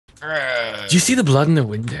Do you see the blood in the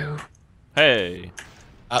window? Hey.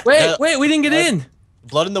 Wait, we didn't get in.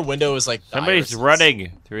 Blood in the window is like Somebody's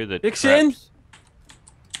running through the Dixon? traps.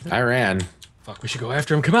 I ran. Fuck, we should go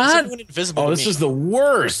after him. Come on. Invisible Oh, this is the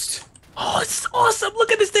worst. Oh, it's awesome.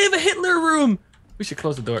 Look at this. They have a Hitler room. We should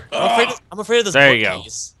close the door. I'm afraid of this. There you go.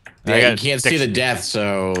 bookcase. Yeah, you can't see the death,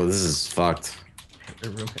 so this is fucked.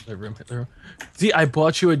 Hitler room. See, I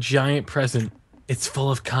bought you a giant present. It's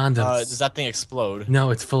full of condoms. Does that thing explode? No,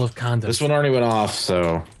 it's full of condoms. This one already went off,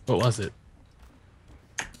 so. What was it?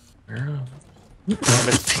 I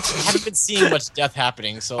haven't been seeing much death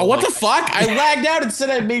happening, so. Oh, what the fuck? I lagged out and said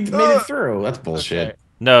I made it through. That's bullshit. Okay.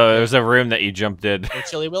 No, there was a room that you jumped in Oh,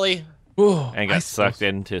 Chili Willy. Whoa, and got sucked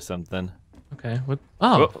into something. Okay. What?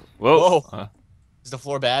 Oh. Whoa. Is the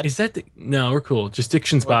floor bad? Is that the? No, we're cool. Just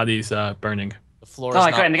Diction's body's burning. The floor. Oh, is I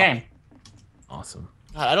not got in the game. Awesome.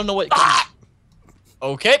 God, I don't know what.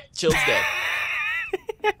 Okay, Chill's dead.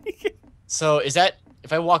 So is that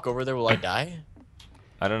if I walk over there, will I die?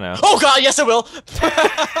 I don't know. Oh God, yes I will.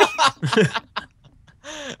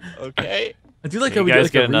 Okay. I do like You how we guys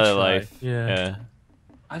get, like, get a another retry. life. Yeah.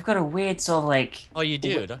 I've got a weird sort of like. Oh, you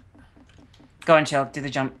do. Go on, Chill. Do the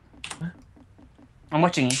jump. I'm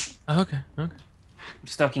watching you. Oh, okay. Okay. I'm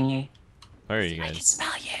stalking you. Where are you I can guys?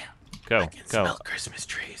 smell you. Go, go. Smell Christmas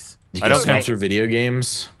trees. You I can don't censor video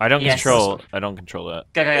games. I don't Yes. control. I don't control that.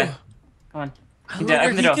 Go, go, go. Come on. I You love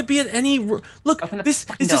open it. the He door. could be at any room. Look, Open the this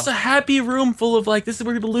fucking is just door. a happy room full of like. This is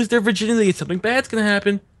where people lose their virginity. Something bad's gonna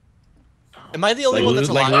happen. Am I the only Like, one that's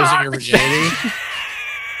like alive? losing your virginity.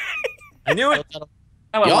 I knew it.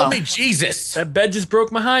 Oh, well, Y'all well. me Jesus. That bed just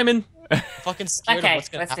broke my hymen. Fucking scared of Okay, what's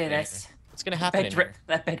gonna let's happen do this. Here. What's gonna happen? In here?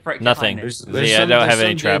 That bed broke. Nothing. behind it. There's I don't have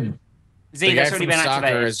any trap. The Z, guy that's from already been soccer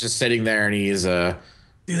activated. is just sitting there and he's Dude,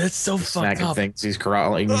 that's so fucked snacking up. things. He's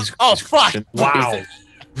crawling. He's, Oh, he's fuck! Wow.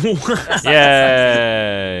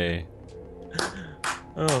 Yay!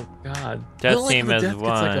 Oh God. Death I don't like team how the has death gets,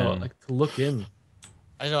 like, won. like to look in.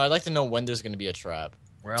 I don't know. I'd like to know when there's gonna be a trap.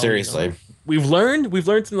 Where else- Seriously. We've learned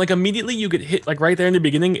something, like immediately you get hit like right there in the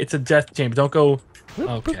beginning. It's a death chamber. Don't go.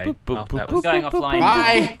 Okay. Well, that I'm was- going offline.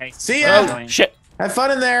 Bye. Okay. See ya. I'm going. Shit! Have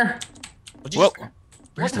fun in there. Would you Whoa! just-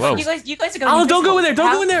 What the Whoa. fuck? You guys are going. Oh, don't go in there! Don't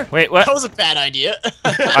How- go in there! Wait, what? That was a bad idea.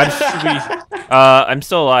 I'm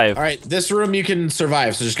still alive. All right, this room you can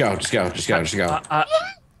survive. So just go.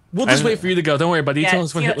 We'll just I'm- wait for you to go. Don't worry, buddy. You Yeah, tell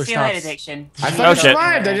us when see Hitler you later, stops. Addiction. I Oh, thought I shit.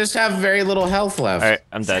 survived. I just have very little health left. All right,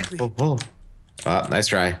 I'm dead. Oh, oh. Nice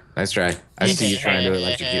try. Nice try. I see you trying to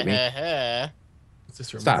electrocute me. What's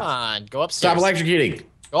this room? Stop. Come on, go upstairs. Stop electrocuting.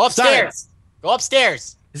 Go upstairs. Go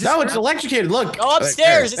upstairs. Is this No, room? it's electrocuted. Look. Go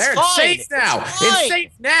upstairs, There, it's there, fine. safe now. It's It's fine.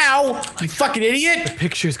 safe now. You fucking idiot. The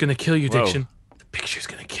picture's gonna kill you, Whoa. Diction. The picture's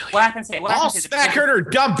gonna kill you. What happens here? What I'll happens here? smack her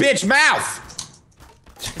dumb bitch mouth.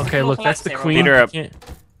 Okay, look, that's the Collapse queen. Beat her up. You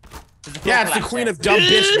can't- Yeah, it's the queen of dumb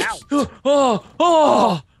bitch mouth.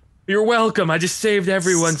 Oh, you're welcome. I just saved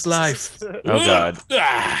everyone's life. Oh God!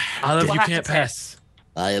 Olive, What you can't happens here? pass.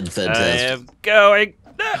 I am I fantastic. am going.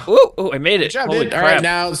 Ooh, ooh, I made it! Good job, Holy dude. All crap! right,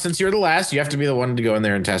 now since you're the last, you have to be the one to go in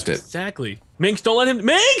there and test it. Exactly. Minx, don't let him.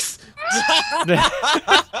 Minx!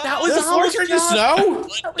 That was The floor Olive's turned to job.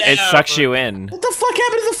 snow? It sucks you in. What the fuck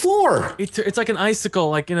happened to the floor? It's like an icicle.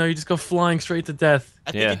 Like, you know, you just go flying straight to death.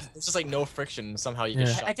 I think Yeah. it's just like no friction. Somehow you Yeah.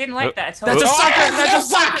 get shot. I didn't like that at all. That's a Oh, sucker! That's a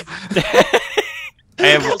sucker! I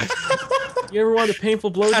have, You ever want a painful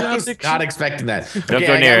I blowjob, was Diction? not expecting that. Don't Okay,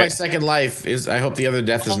 go I near got my it. second life. I hope the other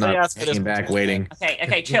death is All not they ask for is- hanging back waiting.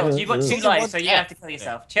 Okay, chill. You've got 2 Only lives, one so you death. have to kill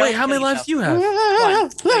yourself. Chill, Wait, how many kill lives do yourself. you have? One.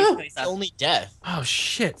 Kill It's yourself. only death. Oh,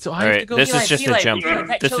 shit. So I all have to right, go. this Eli, is just Eli, a jump.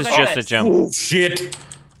 Eli, This is Eli, just a Eli. jump. Oh shit. This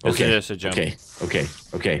Okay. is just a jump.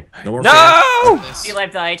 Okay. No more. No!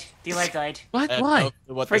 D-Live died. D-Live died. What? I have Why? no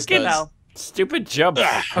clue what this Freaking does. No. Stupid jump.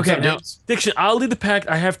 Okay, up, now, dudes? Diction, I'll lead the pack.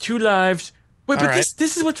 I have 2 lives. Wait, but All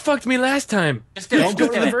this is what fucked me last time. Just do it. Don't go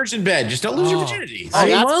Just to do the it. virgin bed. Just don't lose your Oh. virginity. I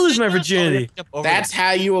didn't that's want to lose my the thing? virginity. That's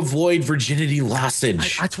how you avoid virginity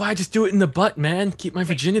lossage. That's why I just do it in the butt, man. Keep my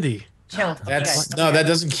virginity. Chill. That's Okay. no, that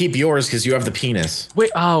doesn't keep yours because you have the penis.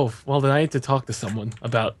 Wait, oh, well, then I need to talk to someone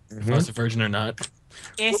about if I was a virgin or not.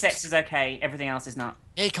 Ear sex is okay. Everything else is not.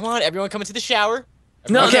 Hey, come on, everyone, come into the shower.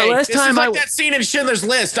 No, Okay, last this time is like I. that scene in Schindler's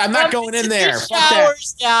List. I'm not going in there. The Fuck that.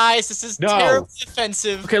 showers, guys. This is No. terribly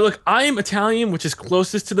offensive. Okay, look, I am Italian, which is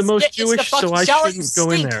closest to the most It's the Jewish, so fucking I shower, shouldn't you go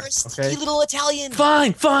in stink. there. You're a Okay. stinky little Italian.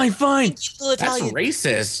 Fine. Stinky little That's Italian.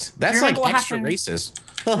 racist. That's You like remember what extra happened? racist.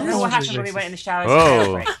 Remember what happened when we racist. went in the shower?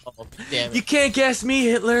 Whoa. Oh, damn You it. can't gas me,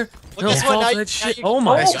 Hitler. Well, No, guess what? fault Now that now shit. you- Oh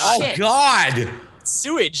my Oh, god. Oh shit. God!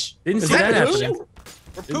 Sewage. Didn't Is see that that happening. who?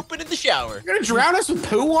 We're pooping in the shower. You're gonna drown us with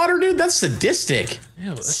poo water, dude? That's sadistic.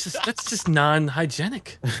 Ew, that's just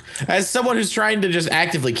non-hygienic. As someone who's trying to just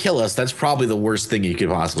actively kill us, that's probably the worst thing you could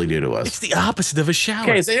possibly do to It's us. the opposite of a shower.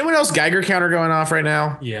 Okay, is anyone else Geiger counter going off right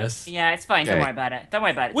now? Yes. Yeah, it's fine. Don't Okay. worry about it. Don't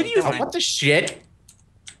worry about it. What do Zeke, you- don't worry. What the shit?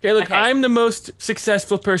 Okay, look, Okay. I'm the most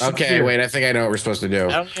successful person Okay, here. wait, I think I know what we're supposed to do.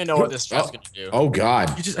 I don't even know what this strap's gonna do. Oh god.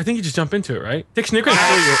 I think you just jump into it, right? Dick Snickers.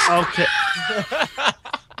 Okay.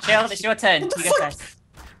 Chill, it's your turn. You go first.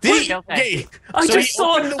 Did he, Okay. okay, I so just he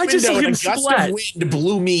saw- opened the I just saw window him and a gust splat. of wind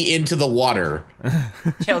blew me into the water.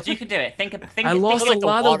 Chill, you can do it. Think. I lost like a the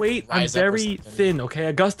lot of water weight. I'm rise up or very something. thin. Okay,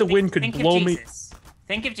 a gust of wind could think blow of me. Jesus.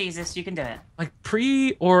 Think of Jesus. You can do it. Like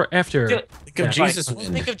pre or after. Do it. Think of Yeah. Jesus Don't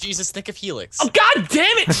wind. think of Jesus, think of Helix. Oh God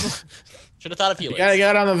damn it! Should have thought of You Helix. gotta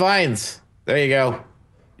get on the vines. There you go.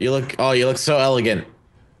 You look so elegant.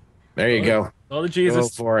 There you go. Oh, the Go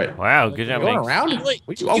Jesus. for it. Wow, good job, Going Minx. around? Wait,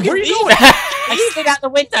 Oh, you where can are you leave. going? I slid out the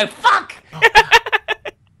window. Fuck.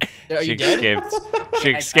 Are She you dead? escaped.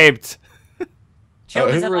 She escaped. Chill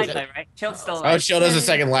is who alive was though, right? Chill's still Oh, alive. Chill does a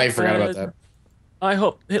second life. Forgot about that. I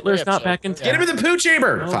hope Hitler's Hurry up, not Joe. back in Yeah. Get town. him in the poo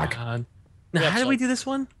chamber. Oh, Fuck. God. Now, Yeah, how do so- we do this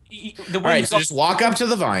one? The All right, wind's so just walk up to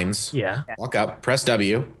the vines. Yeah. Walk up. Press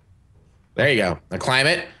W. There you go. Now climb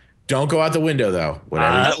it. Don't go out the window though.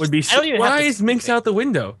 Whatever. That would be. I don't even have Why to is do Minx anything. out the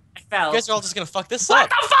window? I fell. You guys are all just gonna fuck this What up.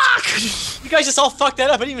 the fuck? You guys just all fucked that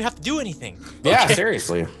up. I didn't even have to do anything. Yeah,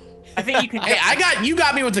 seriously. I think you can. Hey, you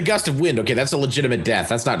got me with the gust of wind. Okay, that's a legitimate death.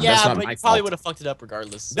 That's not Yeah, my but you probably fault. would have fucked it up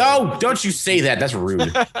regardless. No, don't you say that. That's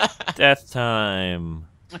rude. Death time.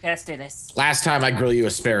 Okay, let's do this. Last time I grill you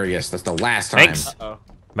asparagus. That's the last time. Minx. Oh.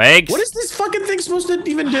 Minx. What is this fucking thing supposed to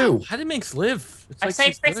even do? How did Minx live? It's I like saved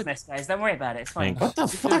she's good. Christmas, guys. Don't worry about it. It's fine. Thanks. What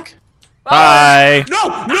the fuck? Bye. No!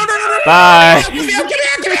 Bye. Give me up, give me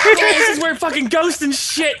up, give me Okay, this is where fucking ghosts and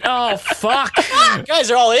shit. Oh fuck. You guys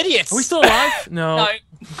are all idiots. Are we still alive? No. No.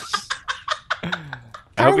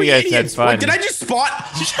 I hope you guys had idiots? fun. Wait, did I just spawn?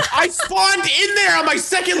 I spawned in there on my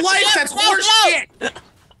second life. That's horse shit.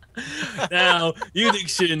 Now, you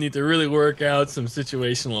should need to really work out some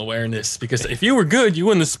situational awareness because if you were good, you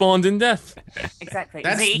wouldn't have spawned in death. Exactly.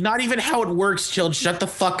 That's Z, not even how it works, Chill. Shut the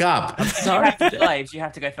fuck up. you have 2 lives. You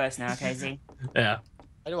have to go first now, okay, Z? Yeah.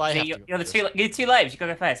 Why do I have Z, to? you're the you're 2 lives. You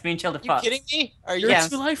gotta go first. Me and Chill the Are you fuck. kidding me? Are you You're Yeah.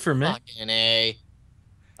 too life for me. fucking A?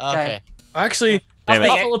 Okay. Actually, Damn it.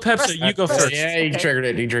 I'll follow Pepsi. Press- You go press- first. Yeah, you triggered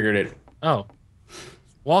it. You triggered it. Oh.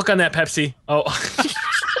 Walk on that Pepsi. Oh.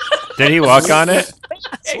 Did he walk on it?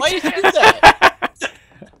 Why did you do that?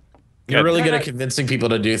 You're Good. really good at convincing people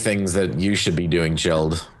to do things that you should be doing,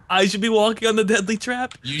 Chilled. I should be walking on the deadly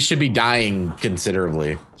trap. You should be dying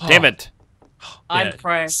considerably. Damn it. I'm Yeah.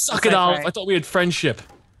 pro. Suck I'm it so all. pro. I thought we had friendship.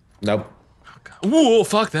 Nope. Ooh,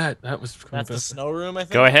 fuck that. That was That's the snow room, I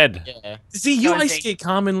think. Go ahead. Yeah. See, you Go and ice take- skate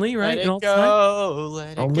commonly, right? Let And it all the time? go. Let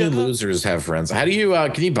it Only go. losers have friends. How do you,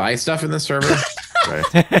 can you buy stuff in this server? Right.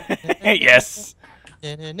 Yes.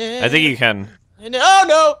 I think you can. Oh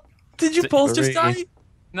no! Did you both just die?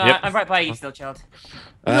 No, Yep. I'm right by you still, Child.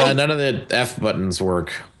 None of the F buttons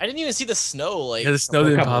work. I didn't even see the snow. Like. Yeah, the snow A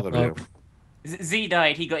didn't couple pop of up. them Z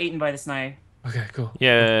died. He got eaten by the snow. Okay, cool.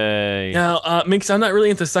 Yay. Now, Minx, I'm not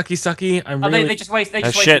really into sucky. I'm Oh, really. they just wasted. They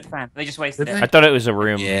Oh, just shit. wasted the fan. They just wasted Did it. they? I thought it was a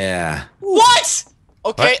room. do. Yeah. What?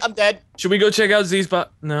 Okay, What? I'm dead. Should we go check out Z's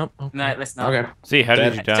spot? No. Okay. No, let's not. Okay. See, how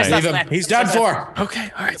did you Just die? us Leave him. left. He's done Just us. for. Okay,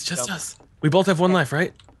 all right, it's just us. We both have 1 life,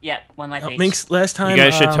 right? Yeah, 1 life each. Minx, last time. You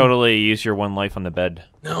guys should totally use your 1 life on the bed.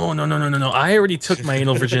 No. I already took my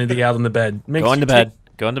anal virginity out on the bed. Minx, Go on to bed.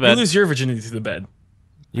 Go on to You bed. lose your virginity to the bed.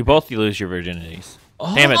 You both lose your virginities.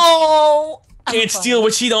 Oh, Damn it. Oh! Can't steal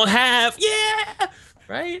what she don't have. Yeah.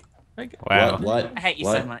 Right? Wow. What? I hate you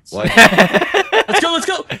what? so much. What? Let's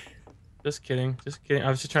go. Just kidding. I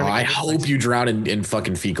was just trying Oh, to. I hope you drown in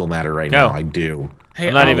fucking fecal matter right No. now. I do. Hey,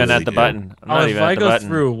 I'm not I'll- even really at the do. button. I'm not If even I at the go button.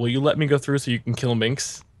 through, will you let me go through so you can kill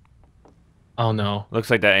Minx? Oh no. Looks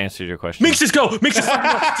like that answered your question. Minx, just go. Minx, just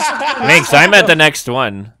Minx, I'm at the next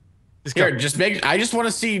one. go. Here, just make. I just want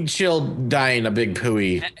to see Chill die in a big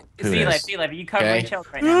pooey. Z-Live, are you covering Okay. Child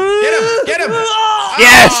right now? Get him! Get him!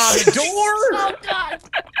 Yes! Ah, door! Oh, God!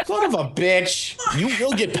 Son of a bitch! You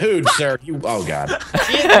will get pooed, sir. You. Oh god.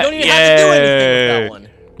 See, you don't even have to do anything with Yay. that one.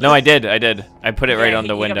 No, I did. I put it right Yeah, on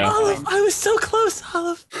the you got window. me. Olive, I was so close,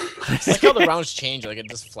 Olive. It's like how the rounds change. Like it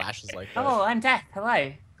just flashes like that. Oh, I'm Death.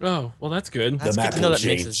 Hello. Oh, well, that's good. That's good to know that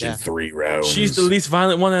Minx is death. 3 rounds. She's the least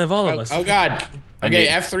violent one out of all of us. Oh god. I Okay, need-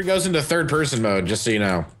 F3 goes into third person mode, just so you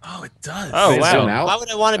know. Oh, it does. Oh, Zoom wow. out. Why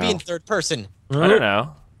would I want to be Oh. in third person? I don't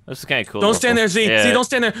know. This is kind of cool. Don't stand there, Z. Yeah. Z, don't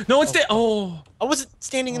stand there. No one stand. Oh, I wasn't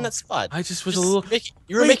standing in that spot. I just was Just a little.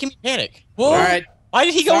 you were Wait. making me panic. Whoa. All right. Why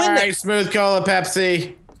did he go in there? Sorry, smooth cola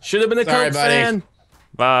Pepsi. Should have been a Sorry, Coke buddy. fan.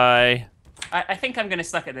 Bye. I think I'm gonna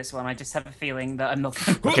suck at this one. I just have a feeling that I'm not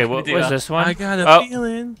gonna Okay, what do was that. this one? I got a Oh,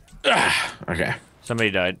 feeling Okay.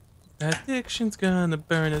 somebody died. addiction's gonna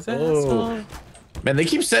burn his Oh. asshole. Man, they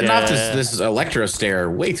keep setting off Yeah. this electro stare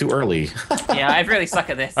way too early. Yeah, I really suck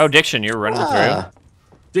at this. Oh, Diction, you're running Ah. through.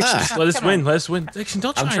 Dixon, Ah. let us Come win. on. Let us win. Dixon,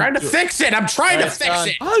 don't try. I'm trying to and do it. fix it. I'm trying to Alright, fix done.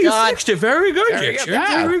 it. Oh, you God. fixed it. Very good, There you Dixon. go.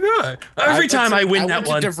 Yeah. Very good. Every time I win that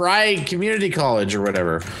one. I went to DeVry Community College or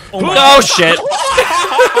whatever. Oh, shit!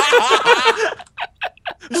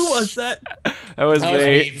 Who was that? That was That was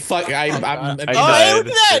me. me. Fuck, I'm I Oh, died. hey, look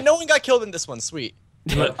at that! No one got killed in this one. Sweet.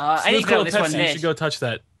 I need to Smooth go Cold this one Pepsi, you next. should go touch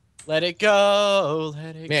that. Let it go.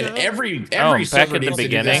 Let it Man, go. every back server at the needs to do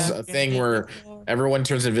beginning. this thing where everyone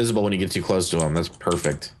turns invisible when you get too close to them. That's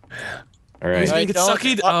perfect. All right. He's gonna Alright, get don't-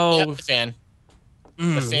 suckied? yeah, Oh. the fan. The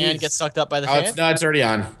Mm, fan yes. gets sucked up by the Oh, fan. no, it's already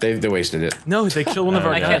on. They wasted it. No, they killed one of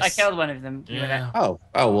our I I guys. killed one of them. Yeah. Oh,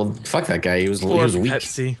 well, fuck that guy. He was Poor weak.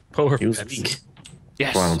 Pepsi. Poor He was Pepsi. weak.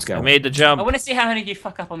 Yes, Come on, let's go. I made the I jump. want to see how many of you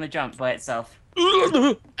fuck up on the jump by itself.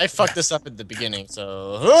 I fucked this up at the beginning,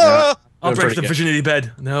 so. Yeah. I'll Doing break pretty the good. virginity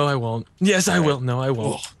bed. No, I won't. Yes, I will. No, I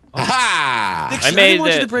won't. Aha! Dixon, I made didn't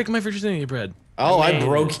want you it. to break my virginity bread. Oh, I made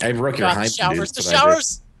broke your God, hype. the showers, dude. the That's what I did.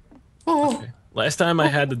 showers. Oh. Last time I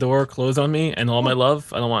had the door closed on me and all my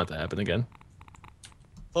love, I don't want it to happen again.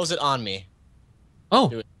 Close it on me. Oh,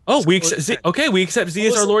 Do it. oh, we Close accept it. Z. Okay, we accept Z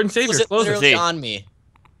as Close our it- Lord and Savior. Close it Close it. literally Z. on me.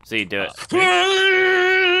 See, do it.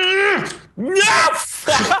 No!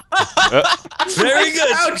 Very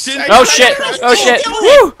good. Ouch! Dixon. Oh shit! Oh shit!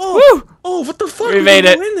 Woo! Woo! Oh, what the fuck? We What made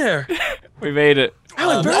did it. go in there. We made it. Ow,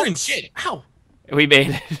 it Oh, burns. shit. Ow. We made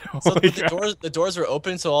it. So Holy the crap. doors were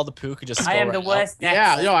open, so all the poo could just. I spill am the right worst.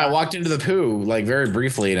 Yeah, death no, I so walked into the poo like very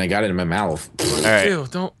briefly and I got it in my mouth. All right, Ew,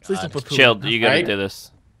 please don't put poo. chill. in. You gotta Right? do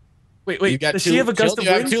this. Wait, You wait. got Does two, she have a gust Jill, of you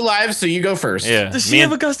have wind? 2 lives, so you go first. Yeah. Does me she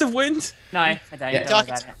have and- a gust of wind? No, I don't. Yeah. Don't worry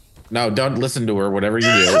about it. No, don't listen to her, whatever you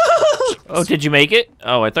do. Oh, did you make it?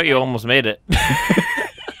 Oh, I thought you almost made it.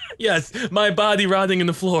 Yes, my body rotting in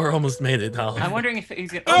the floor almost made it. Olive. I'm wondering if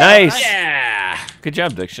he's gonna. Nice. Yeah! Good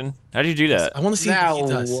job, Diction. How did you do that? I want to see Now what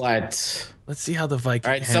he does. what? Let's see how the Viking.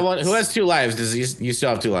 Alright, handles someone who this. has 2 lives, does you still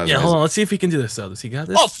have 2 lives? Yeah, right? hold on. Let's see if he can do this. Though, does he got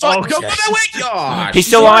this? Oh fuck! Oh, go Go that way! Gosh! He's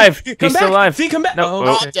still alive. Come He's back. still alive. See, come back. No, Oh,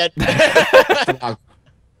 Oh, okay. I'm dead.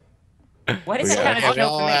 Why does We it got- count as a we kill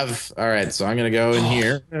all for me? have. Alright, so I'm gonna go in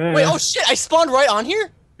here. Wait, oh shit! I spawned right on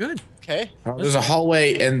here. Good. Okay. Oh, there's a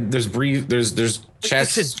hallway and there's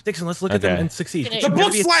chests. Dixon, let's look at them Okay. and succeed. The The We gotta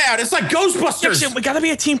books be a- fly out. It's like Ghostbusters. Dixon, we gotta be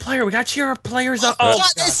a team player. We gotta cheer our players up. Oh, God,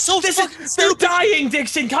 it's so this fucking is they're stupid. dying,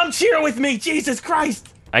 Dixon. Come cheer with me. Jesus Christ.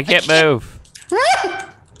 I can't can't- move.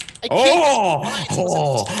 I can't.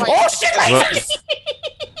 Oh shit! Whoops.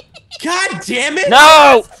 God damn it!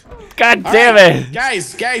 No! God All damn right,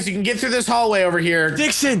 it! guys, you can get through this hallway over here.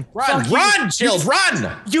 Dixon, Run, fuck you. run, Shield,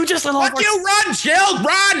 run! You just let all of Fuck our- you, run, Shield,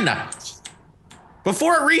 run!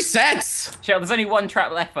 Before it resets. Cheryl, there's only one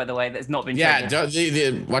trap left, by the way, that's not been Yeah,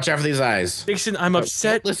 triggered. watch out for these eyes. Dixon, I'm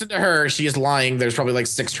upset. Listen to her. She is lying. There's probably like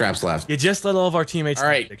 6 traps left. You just let all of our teammates All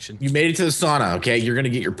right, Dixon. you made it to the sauna. Okay, you're gonna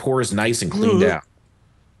get your pores nice and cleaned out.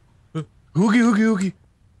 Oogie, oogie, oogie.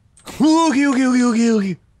 Oogie, oogie, oogie, oogie,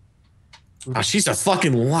 oogie. Oh, she's a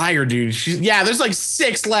fucking liar, dude. Yeah, there's like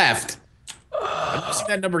 6 left. I see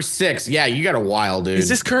that number 6. Yeah, you got a while, dude. Is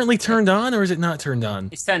this currently turned on or is it not turned on?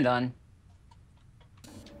 It's turned on.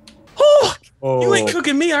 Oh, you ain't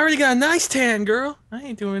cooking me. I already got a nice tan, girl. I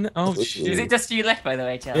ain't doing that. Oh, shit. Is it just you left, by the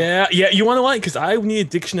way, Cheryl? Yeah, you want to what? Because I needed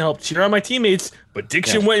Diction to help cheer on my teammates, but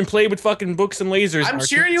Diction went and played with fucking books and lasers. I'm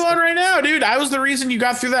cheering you on right now, dude. I was the reason you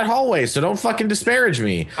got through that hallway, so don't fucking disparage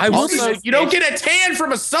me. I will Also, you don't get a tan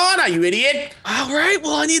from a sauna, you idiot. All right,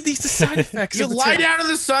 well, I need these side effects. You of the lie tan. down in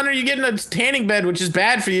the sun or you get in a tanning bed, which is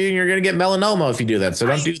bad for you, and you're gonna get melanoma if you do that. So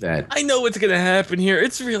don't do that. I know what's gonna happen here.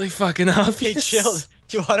 It's really fucking Hey, obvious. chill.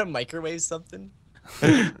 Do you want to microwave something?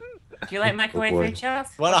 Do you like microwave boy. food, Cheryl?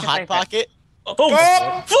 Want a What's your hot favorite? pocket? Oh,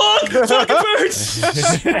 fuck! Fuck, it hurts!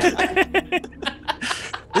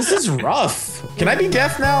 This is rough. Can I be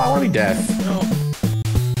deaf now? I want to be deaf. No.